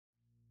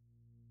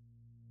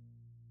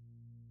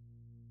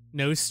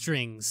No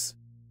strings.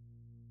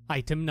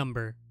 Item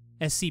number: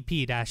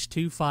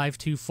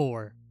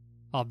 SCP-2524.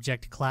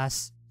 Object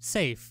class: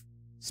 Safe.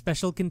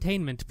 Special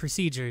containment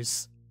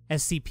procedures: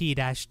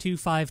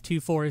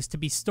 SCP-2524 is to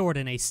be stored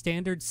in a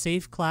standard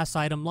safe class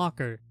item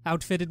locker,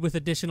 outfitted with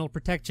additional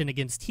protection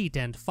against heat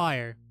and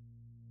fire.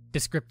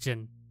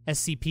 Description: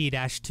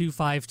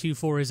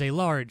 SCP-2524 is a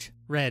large,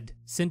 red,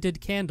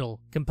 scented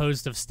candle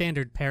composed of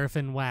standard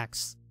paraffin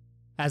wax.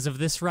 As of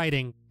this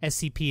writing,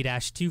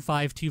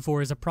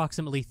 SCP-2524 is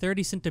approximately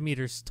 30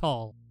 centimeters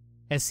tall.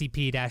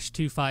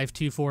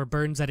 SCP-2524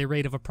 burns at a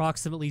rate of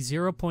approximately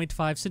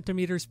 0.5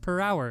 centimeters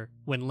per hour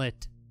when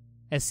lit.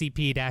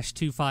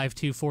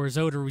 SCP-2524's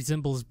odor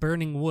resembles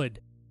burning wood.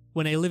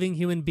 When a living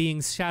human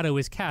being's shadow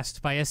is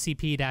cast by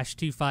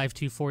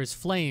SCP-2524's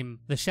flame,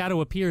 the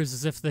shadow appears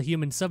as if the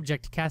human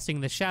subject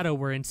casting the shadow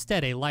were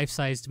instead a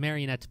life-sized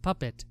marionette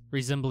puppet,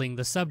 resembling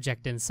the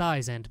subject in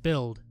size and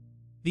build.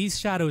 These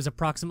shadows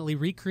approximately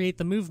recreate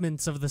the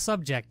movements of the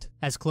subject,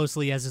 as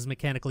closely as is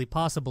mechanically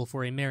possible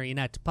for a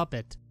marionette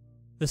puppet.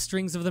 The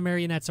strings of the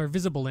marionettes are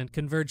visible and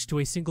converge to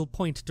a single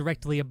point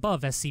directly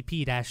above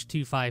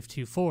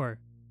SCP-2524.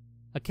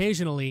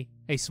 Occasionally,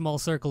 a small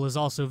circle is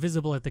also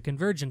visible at the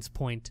convergence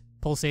point,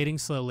 pulsating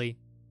slowly.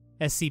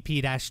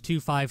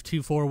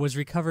 SCP-2524 was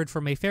recovered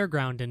from a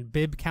fairground in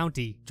Bibb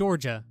County,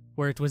 Georgia,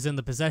 where it was in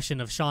the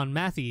possession of Sean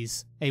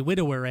Matthews, a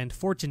widower and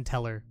fortune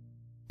teller.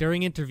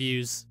 During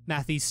interviews,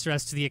 Matthews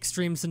stressed the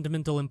extreme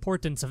sentimental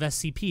importance of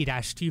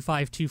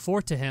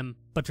SCP-2524 to him,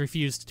 but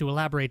refused to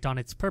elaborate on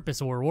its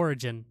purpose or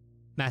origin.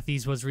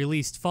 Matthews was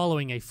released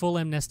following a full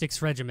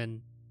amnestics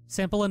regimen.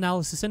 Sample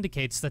analysis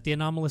indicates that the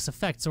anomalous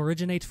effects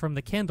originate from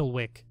the candle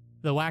wick.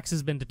 The wax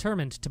has been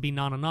determined to be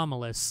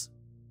non-anomalous.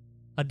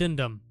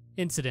 Addendum: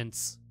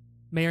 Incidents.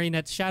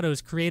 Marionette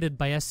shadows created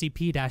by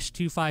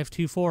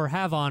SCP-2524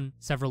 have, on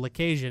several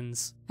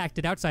occasions,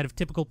 acted outside of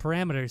typical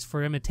parameters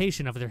for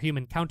imitation of their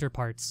human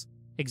counterparts.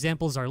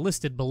 Examples are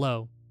listed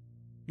below.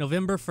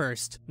 November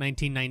 1st,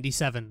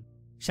 1997.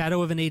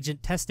 Shadow of an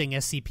agent testing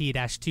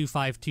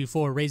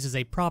SCP-2524 raises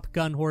a prop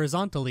gun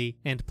horizontally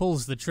and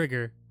pulls the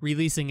trigger,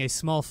 releasing a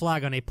small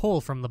flag on a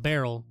pole from the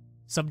barrel.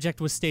 Subject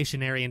was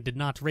stationary and did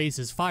not raise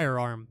his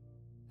firearm.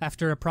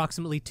 After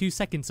approximately 2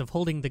 seconds of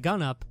holding the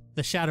gun up,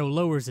 the shadow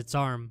lowers its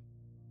arm.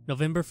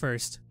 November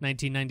 1st,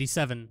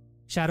 1997.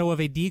 Shadow of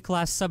a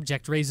D-Class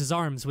subject raises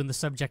arms when the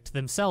subject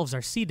themselves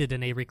are seated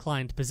in a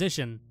reclined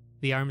position.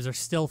 The arms are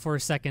still for a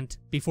second,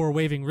 before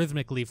waving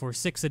rhythmically for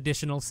 6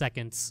 additional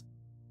seconds.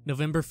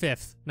 November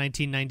 5th,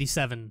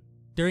 1997.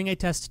 During a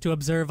test to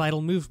observe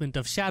idle movement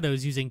of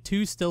shadows using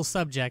 2 still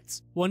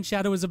subjects, one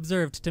shadow is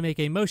observed to make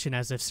a motion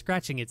as if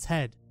scratching its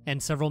head,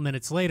 and several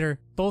minutes later,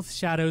 both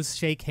shadows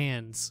shake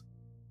hands.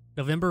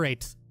 November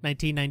 8th,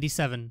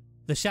 1997.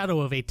 The shadow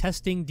of a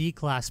testing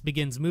D-Class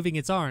begins moving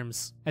its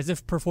arms, as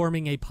if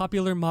performing a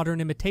popular modern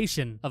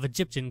imitation of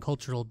Egyptian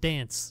cultural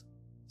dance.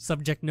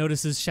 Subject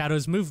notices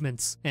shadow's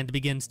movements, and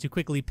begins to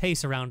quickly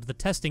pace around the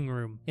testing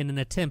room in an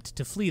attempt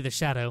to flee the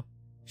shadow.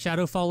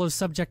 Shadow follows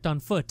subject on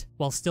foot,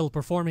 while still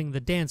performing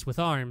the dance with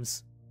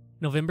arms.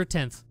 November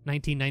 10th,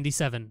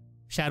 1997.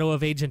 Shadow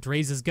of agent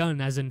raises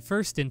gun as in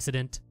first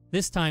incident,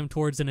 this time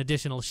towards an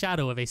additional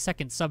shadow of a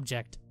second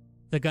subject.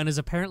 The gun is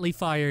apparently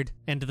fired,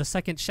 and the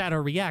second shadow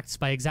reacts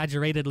by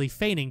exaggeratedly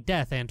feigning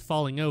death and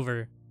falling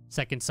over.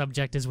 Second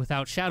subject is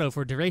without shadow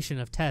for duration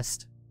of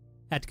test.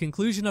 At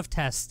conclusion of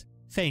test,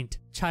 faint,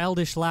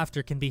 childish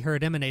laughter can be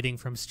heard emanating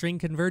from string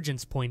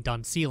convergence point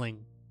on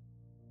ceiling.